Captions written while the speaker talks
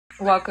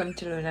Welcome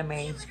to Luna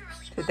Maze.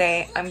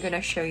 Today I'm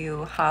gonna show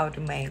you how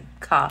to make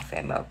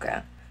coffee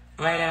mocha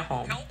right at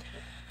home.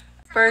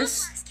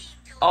 First,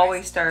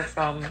 always start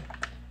from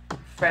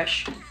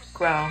fresh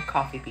ground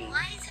coffee beans.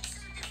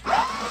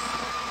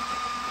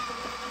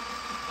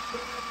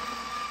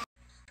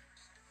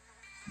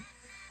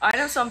 I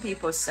know some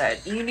people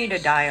said you need a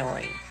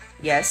dialing.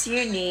 Yes,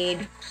 you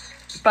need,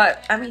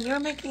 but I mean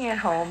you're making it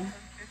home.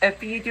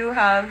 If you do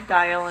have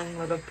dialing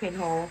with a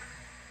pinhole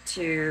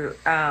to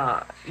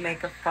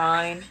make a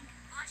fine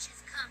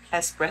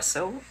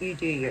espresso, you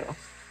do you.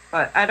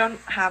 But I don't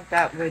have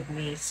that with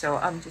me, so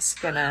I'm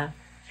just gonna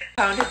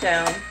pound it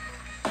down,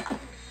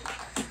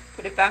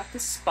 put it back to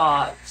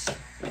spot,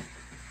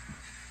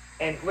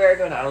 and we're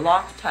gonna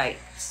lock tight.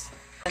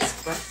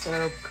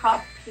 Espresso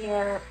cup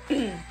here.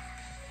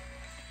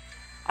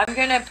 I'm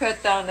gonna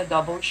put down the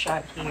double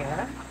shot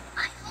here.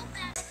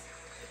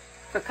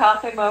 For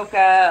coffee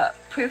mocha,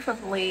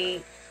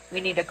 preferably we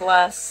need a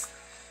glass,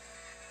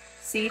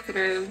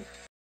 see-through.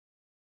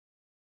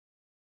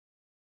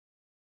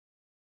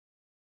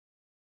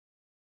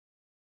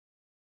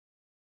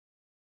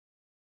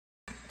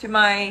 To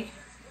my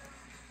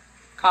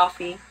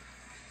coffee,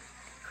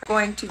 I'm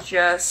going to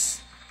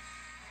just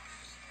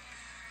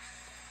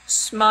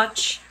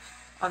smudge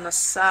on the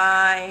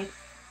side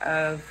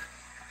of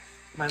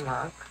my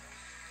mug.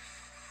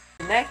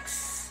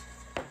 Next,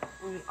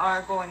 we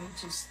are going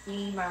to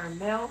steam our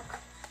milk.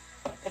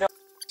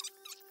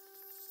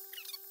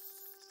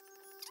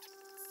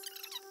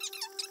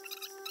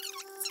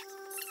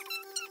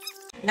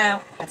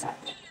 Now, that's it.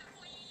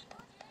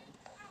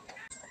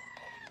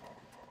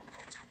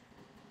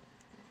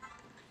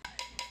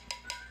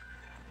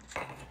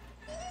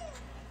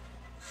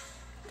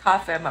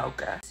 Coffee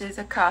mocha. This is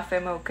a coffee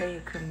mocha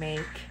you can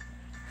make.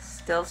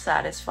 Still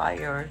satisfy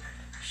your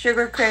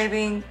sugar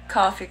craving,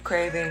 coffee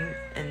craving,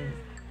 and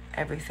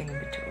everything in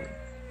between.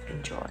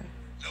 Enjoy.